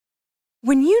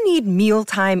When you need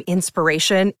mealtime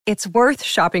inspiration, it's worth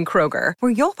shopping Kroger,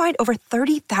 where you'll find over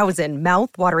 30,000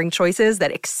 mouth-watering choices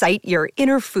that excite your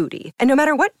inner foodie. And no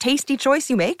matter what tasty choice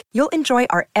you make, you'll enjoy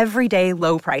our everyday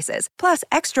low prices, plus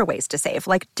extra ways to save,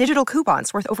 like digital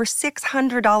coupons worth over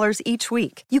 $600 each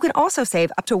week. You can also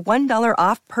save up to $1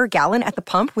 off per gallon at the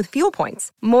pump with fuel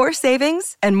points. More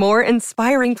savings and more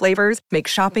inspiring flavors make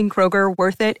shopping Kroger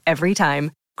worth it every time.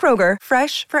 Kroger,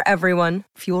 fresh for everyone.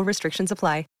 Fuel restrictions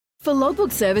apply. For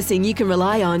logbook servicing you can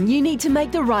rely on, you need to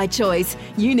make the right choice.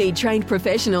 You need trained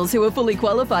professionals who are fully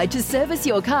qualified to service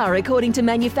your car according to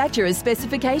manufacturer's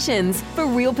specifications. For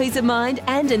real peace of mind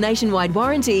and a nationwide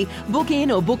warranty, book in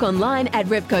or book online at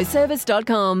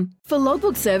repcoservice.com. For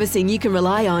logbook servicing you can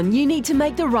rely on, you need to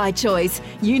make the right choice.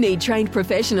 You need trained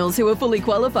professionals who are fully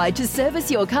qualified to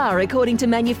service your car according to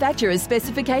manufacturer's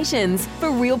specifications. For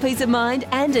real peace of mind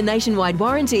and a nationwide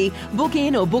warranty, book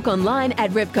in or book online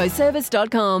at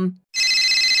repcoservice.com.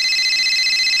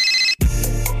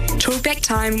 Talkback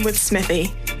Time with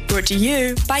Smithy. Brought to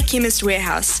you by Chemist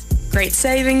Warehouse. Great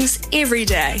savings every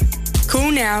day.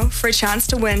 Call now for a chance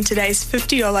to win today's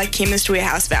 $50 Chemist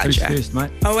Warehouse voucher. Who's first,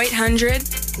 mate? 0800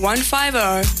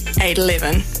 150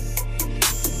 811.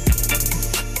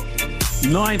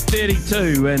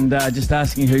 9:32, and just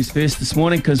asking who's first this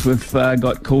morning because we've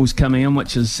got calls coming in,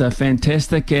 which is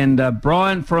fantastic. And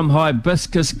Brian from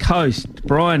Hibiscus Coast.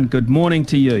 Brian, good morning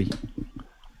to you.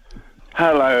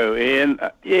 Hello, Ian.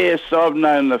 Yes, I've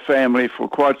known the family for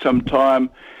quite some time.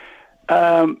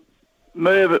 Walter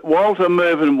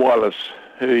Mervyn Wallace,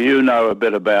 who you know a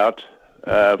bit about,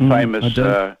 famous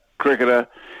cricketer.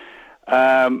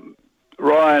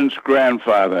 Ryan's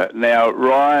grandfather. Now,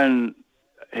 Ryan,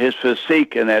 his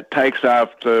physique and that takes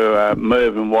after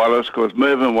Mervyn Wallace, because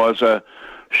Mervyn was a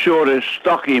shortish,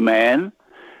 stocky man,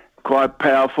 quite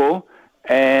powerful,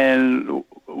 and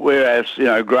whereas,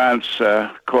 Grant's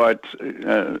quite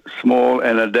small,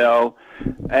 and Adele.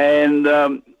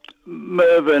 And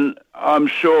Mervyn, I'm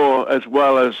sure, as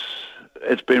well as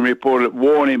it's been reported,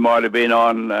 Warney might have been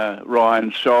on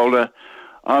Ryan's shoulder.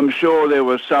 I'm sure there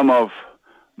was some of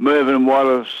Mervyn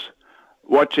Wallace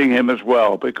watching him as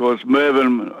well, because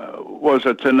Mervyn was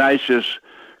a tenacious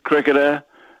cricketer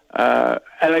and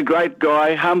a great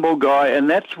guy, humble guy, and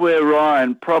that's where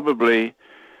Ryan probably,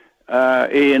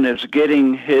 Ian, is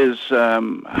getting his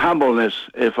humbleness,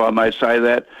 if I may say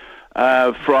that,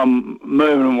 from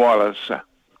Mervyn Wallace.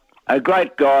 A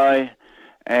great guy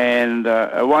and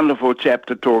a wonderful chap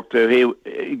to talk to.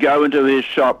 He'd go into his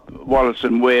shop, Wallace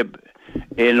and Webb,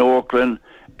 in Auckland,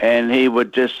 and he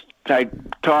would just take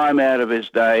time out of his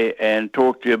day and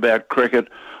talk to you about cricket,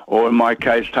 or in my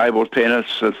case, table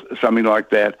tennis, or something like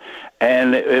that.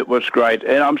 And it was great.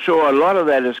 And I'm sure a lot of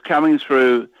that is coming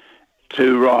through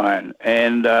to Ryan.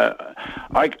 And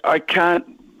I can't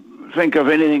think of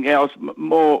anything else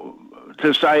more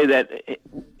to say that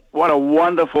what a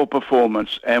wonderful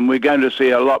performance, and we're going to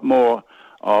see a lot more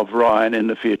of Ryan in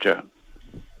the future.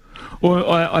 Well,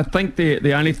 I think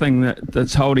the only thing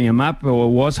that's holding him up,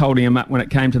 or was holding him up when it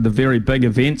came to the very big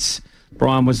events,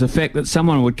 Brian, was the fact that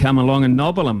someone would come along and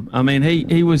nobble him. I mean,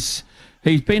 he's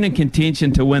been in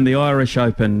contention to win the Irish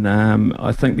Open,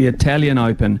 I think the Italian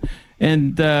Open,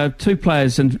 and two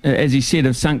players, as he said,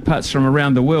 have sunk putts from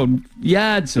around the world,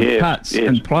 yards of putts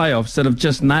in playoffs that have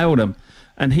just nailed him.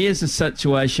 And here's a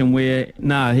situation where,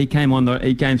 he came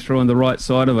through on the right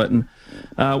side of it, and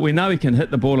we know he can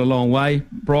hit the ball a long way,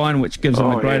 Brian, which gives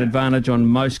him a great advantage on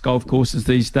most golf courses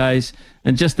these days.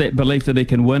 And just that belief that he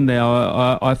can win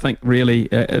now, I think really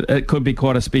it could be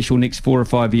quite a special next 4 or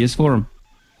 5 years for him.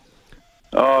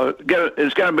 Oh,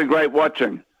 it's going to be great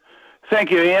watching. Thank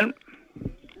you, Ian.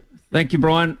 Thank you,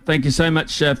 Brian. Thank you so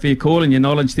much for your call and your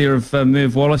knowledge there of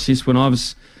Merv Wallace. Yes, when I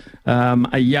was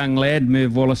a young lad,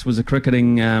 Merv Wallace was a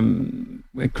cricketing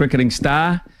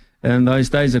star in those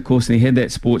days, of course, and he had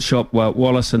that sports shop,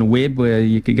 Wallace and Webb, where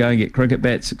you could go and get cricket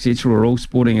bats, etc., or all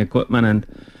sporting equipment.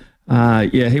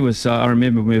 And he was. I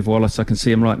remember Merv Wallace. I can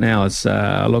see him right now as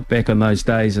I look back on those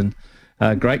days, and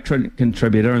great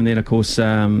contributor. And then, of course,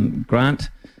 Grant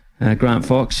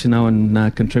Fox,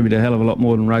 and contributed a hell of a lot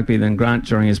more than rugby than Grant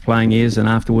during his playing years and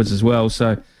afterwards as well.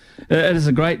 So. It's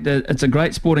a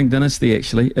great sporting dynasty,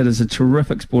 actually. It is a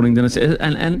terrific sporting dynasty.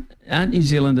 And aren't New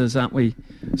Zealanders, aren't we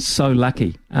so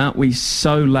lucky? Aren't we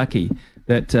so lucky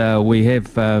that we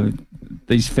have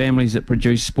these families that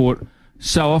produce sport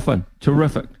so often?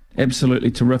 Terrific.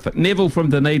 Absolutely terrific. Neville from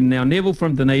Dunedin. Now, Neville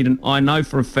from Dunedin, I know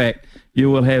for a fact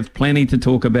you will have plenty to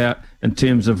talk about in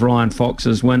terms of Ryan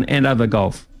Fox's win and other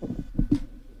golf.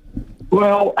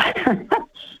 Well...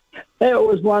 It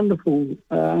was wonderful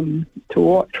to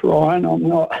watch Ryan.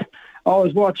 I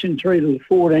was watching through to the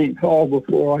 14th hole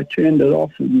before I turned it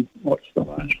off and watched the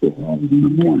last 4 holes in the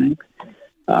morning.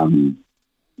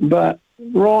 But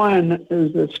Ryan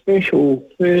is a special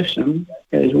person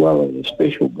as well as a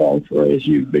special golfer, as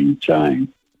you've been saying.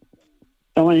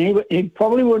 I mean, he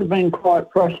probably would have been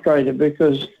quite frustrated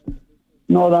because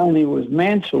not only was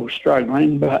Mansell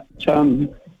struggling, but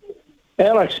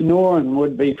Alex Noren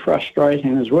would be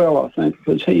frustrating as well, I think,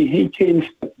 because he tends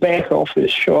to back off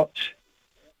his shots,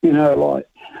 like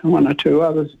one or two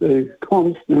others do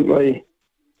constantly.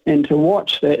 And to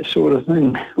watch that sort of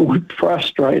thing would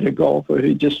frustrate a golfer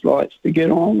who just likes to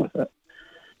get on with it.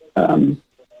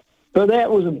 But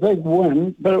that was a big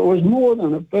win, but it was more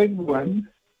than a big win.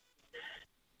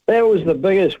 That was the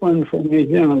biggest win for a New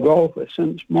Zealand golfer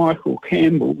since Michael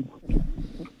Campbell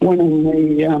winning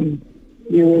the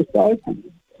US Open.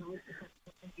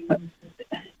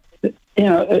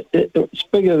 It's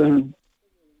bigger than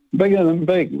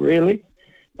big, really.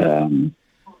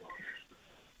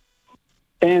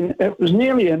 And it was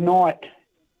nearly a night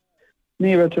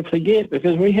never to forget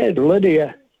because we had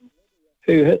Lydia,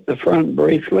 who hit the front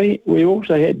briefly. We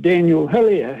also had Daniel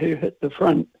Hillier, who hit the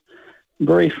front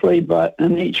briefly, but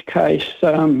in each case,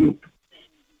 the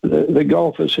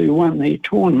golfers who won the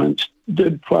tournaments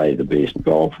did play the best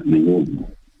golf in the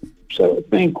world. So it's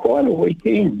been quite a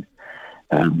weekend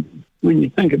when you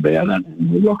think about it.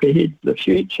 And we look ahead to the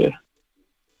future.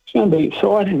 It's going to be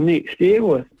exciting next year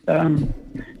with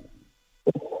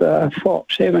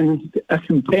Fox having a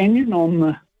companion on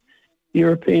the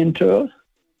European tour.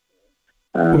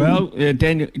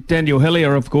 Daniel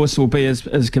Hillier, of course, will be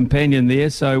his companion there,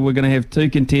 so we're going to have two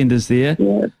contenders there.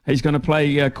 Yeah. He's going to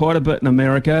play quite a bit in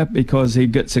America because he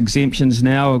gets exemptions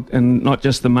now, and not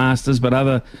just the Masters, but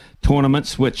other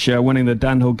tournaments, which winning the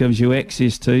Dunhill gives you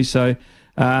access to. So,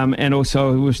 and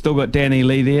also we've still got Danny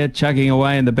Lee there chugging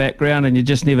away in the background, and you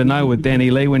just never know with Danny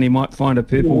Lee when he might find a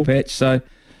purple patch. So,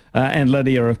 and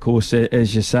Lydia, of course,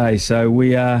 as you say. So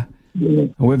we're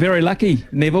very lucky,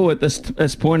 Neville, at this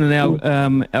point in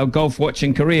our golf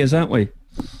watching careers, aren't we?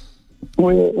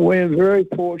 We're very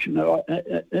fortunate.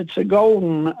 It's a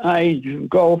golden age of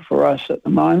golf for us at the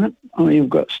moment. I mean, you've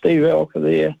got Steve Alker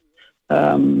there.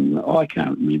 I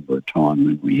can't remember a time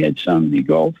when we had so many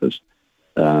golfers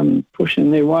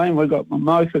pushing their way. And we've got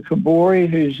Momoka Kabori,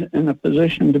 who's in a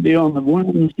position to be on the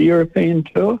Women's European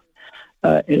Tour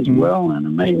as well. And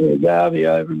Amelia Garvey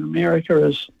over in America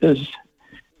is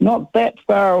not that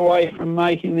far away from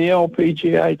making the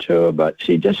LPGA Tour, but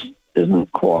she just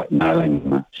isn't quite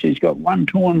nailing. She's got one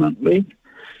tournament left.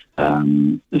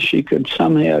 If she could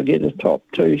somehow get a top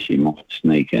two, she might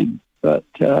sneak in. But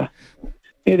they're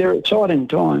exciting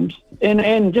times.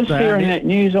 And just hearing that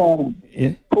news on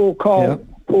Paul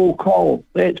Cole,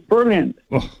 that's brilliant.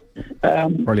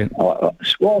 Brilliant.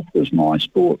 Squash was my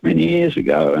sport many years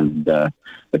ago, and the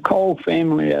Cole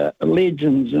family are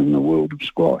legends in the world of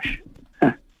squash.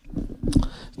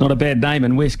 It's not a bad name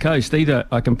in West Coast either,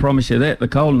 I can promise you that, the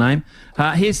Cole name.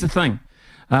 Here's the thing.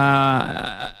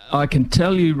 I can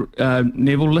tell you,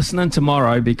 Neville, listening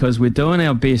tomorrow, because we're doing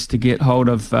our best to get hold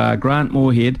of Grant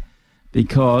Moorhead,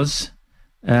 because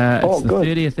it's the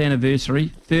 30th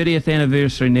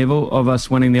anniversary, Neville, of us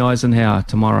winning the Eisenhower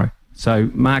tomorrow. So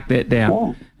mark that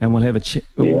down, and we'll have a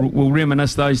we'll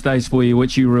reminisce those days for you,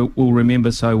 which you will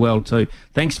remember so well too.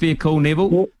 Thanks for your call,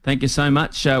 Neville. Thank you so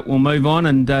much. We'll move on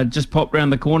and just pop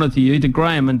round the corner to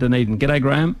Graham in Dunedin. G'day,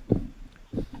 Graham.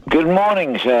 Good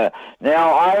morning, sir.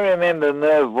 Now, I remember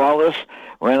Merv Wallace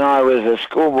when I was a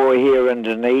schoolboy here in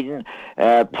Dunedin,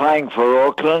 playing for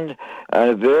Auckland,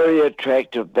 a very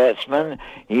attractive batsman.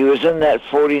 He was in that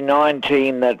 49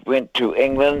 team that went to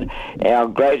England, our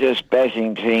greatest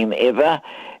batting team ever,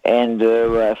 and there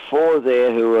were four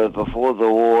there who were before the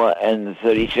war in the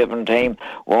 37 team: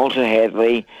 Walter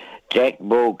Hadley, Jack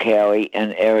Bull Cowie,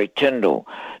 and Eric Tyndall.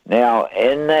 Now,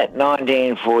 in that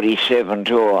 1947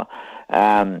 tour,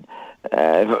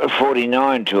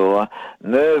 49 tour,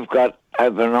 Merv got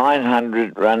over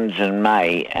 900 runs in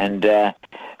May, and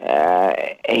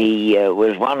he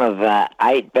was one of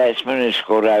 8 batsmen who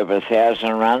scored over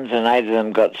 1,000 runs, and 8 of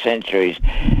them got centuries.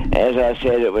 As I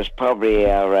said, it was probably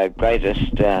our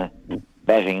greatest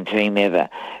batting team ever,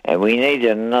 and we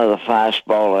needed another fast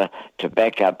bowler to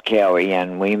back up Cowie,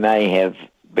 and we may have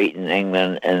beaten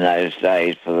England in those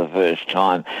days for the first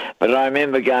time. But I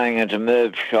remember going into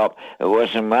Merv's shop. It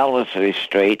was in Wellesley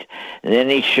Street, and then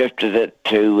he shifted it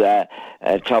to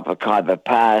top of Khyber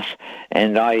Pass,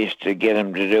 and I used to get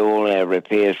him to do all our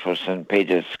repairs for St.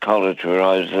 Peter's College, where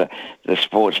I was the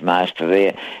sports master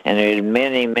there, and he had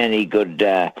many, many good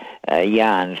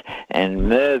yarns. And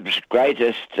Merv's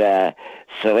greatest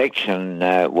selection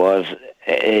was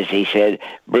as he said,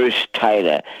 Bruce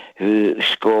Taylor, who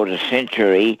scored a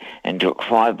century and took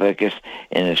 5 wickets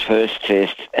in his first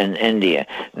test in India,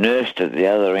 nursed at the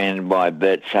other end by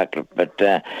Bert Sutcliffe. But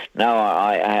no,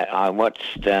 I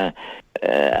watched, I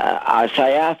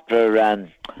say after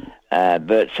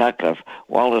Bert Sutcliffe,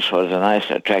 Wallace was the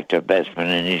most attractive batsman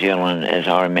in New Zealand, as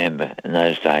I remember in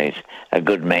those days, a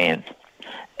good man.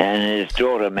 And his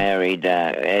daughter married,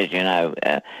 as you know,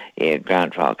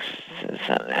 Grant Fox.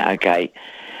 Okay.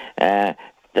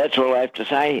 That's all I have to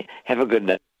say. Have a good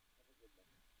day.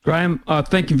 Graham,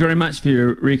 thank you very much for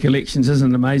your recollections.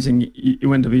 Isn't it amazing?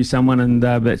 You interview someone, and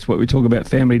that's what we talk about,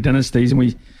 family dynasties,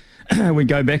 and we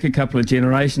go back a couple of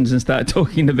generations and start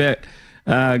talking about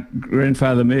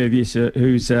grandfather Merv, yes,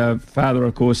 who's father,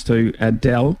 of course, to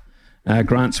Dell,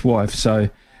 Grant's wife.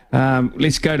 So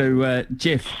let's go to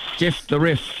Jeff the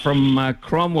ref from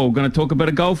Cromwell. Going to talk a bit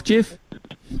of golf, Jeff?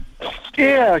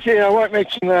 Yeah, I won't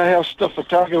mention how stiff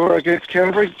Otago were against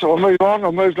Canterbury, so I moved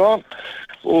on.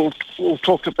 We'll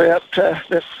talk about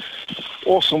that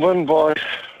awesome win by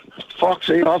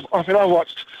Foxy. I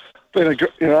watched, been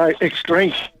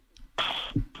ex-Green,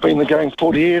 been in the game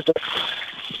 40 years,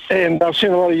 and I've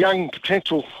seen a lot of young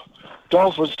potential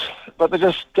golfers, but they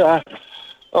just,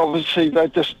 obviously, they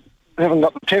just haven't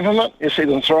got the temperament. You see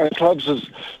them throwing clubs as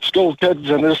school kids,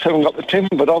 and they just haven't got the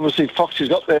temperament. But obviously, Foxy's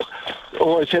got that,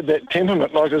 always had that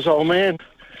temperament, like his old man,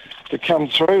 to come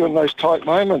through in those tight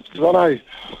moments. Because I know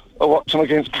I watched him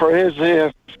against Perez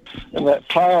there in that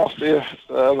playoff there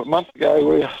a month ago,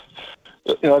 where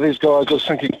these guys were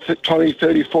sinking 20,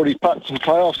 30, 40 putts in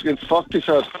playoffs against Foxy.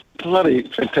 So it's bloody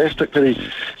fantastic that he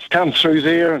come through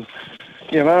there and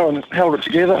and held it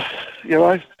together.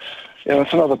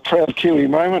 It's another proud Kiwi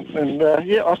moment, and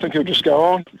I think he'll just go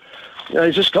on.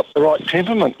 He's just got the right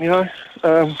temperament.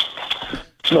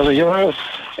 It's another, and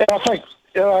I think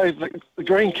the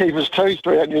greenkeepers too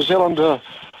throughout New Zealand,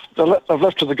 they've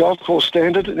lifted the golf course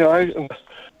standard. So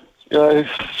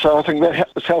I think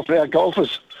that's helped our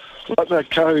golfers like the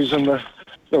Coes and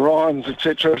the Ryans,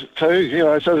 etc.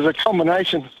 too. So there's a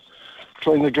combination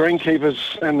between the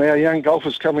greenkeepers and our young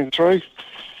golfers coming through.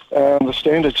 The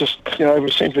standard just,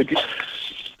 we seem to get,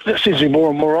 there seems to be more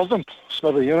and more of them,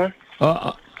 Smithy, Yeah,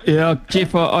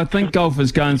 Jeff, I think golf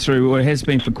is going through, or has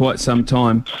been for quite some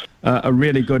time, a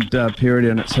really good period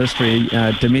in its history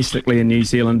domestically in New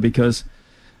Zealand, because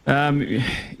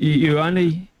you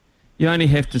only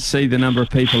have to see the number of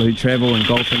people who travel in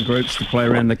golfing groups to play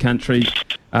around the country.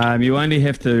 You only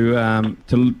have to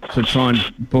try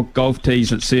and book golf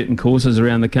tees at certain courses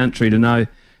around the country to know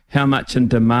how much in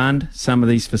demand some of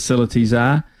these facilities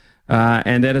are,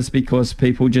 and that is because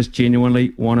people just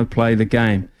genuinely want to play the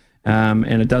game.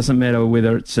 And it doesn't matter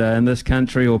whether it's in this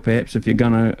country, or perhaps if you're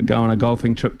going to go on a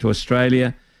golfing trip to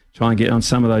Australia, try and get on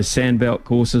some of those sandbelt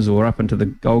courses, or up into the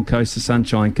Gold Coast, the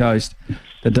Sunshine Coast.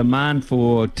 The demand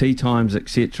for tee times,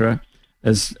 etc.,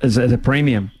 is at a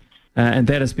premium, and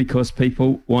that is because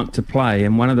people want to play.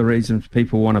 And one of the reasons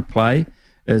people want to play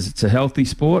is it's a healthy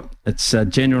sport. It's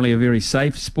generally a very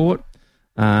safe sport,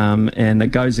 and it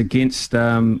goes against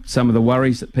some of the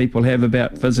worries that people have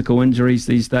about physical injuries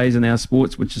these days in our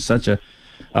sports, which is such a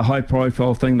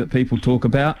high-profile thing that people talk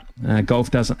about.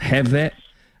 Golf doesn't have that.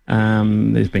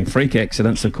 There's been freak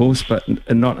accidents, of course, but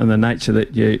not in the nature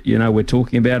that we're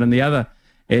talking about. And the other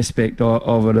aspect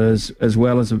of it is, as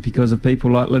well, as because of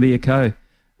people like Lydia Ko,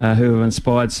 who have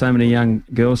inspired so many young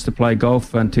girls to play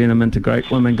golf and turn them into great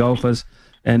women golfers.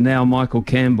 And now Michael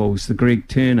Campbell's, the Greg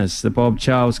Turners, the Bob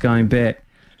Charles going back,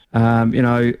 and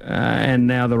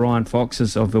now the Ryan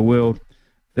Foxes of the world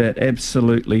that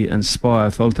absolutely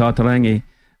inspire. Phil Tatarangi,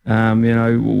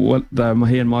 what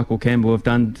he and Michael Campbell have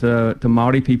done to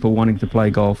Māori people wanting to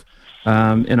play golf,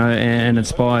 and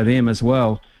inspire them as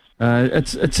well.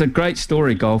 It's a great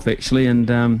story, golf, actually,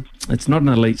 and it's not an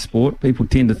elite sport. People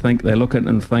tend to think, they look at it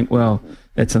and think, well,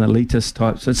 it's an elitist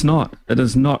type. So it's not. It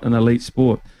is not an elite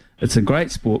sport. It's a great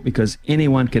sport because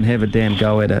anyone can have a damn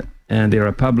go at it. And there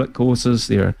are public courses,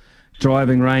 there are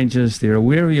driving ranges, there are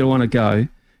wherever you want to go,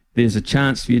 there's a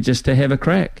chance for you just to have a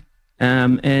crack.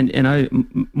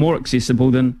 More accessible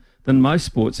than most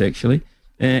sports, actually,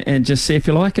 and just see if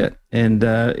you like it. And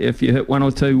if you hit one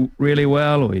or two really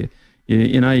well, or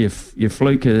you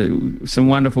fluke some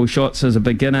wonderful shots as a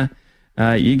beginner,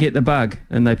 you get the bug.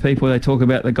 And they talk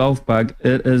about the golf bug.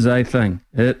 It is a thing.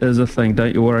 It is a thing.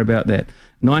 Don't you worry about that.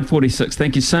 9:46.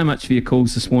 Thank you so much for your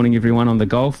calls this morning, everyone, on the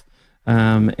golf,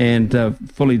 and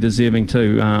fully deserving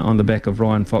too on the back of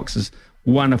Ryan Fox's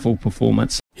wonderful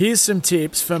performance. Here's some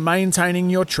tips for maintaining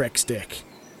your Trex deck.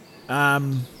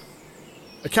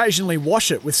 Occasionally wash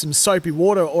it with some soapy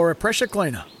water or a pressure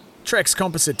cleaner. Trex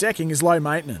composite decking is low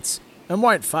maintenance, and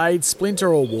won't fade,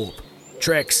 splinter or warp.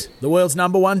 Trex, the world's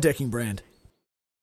 #1 decking brand.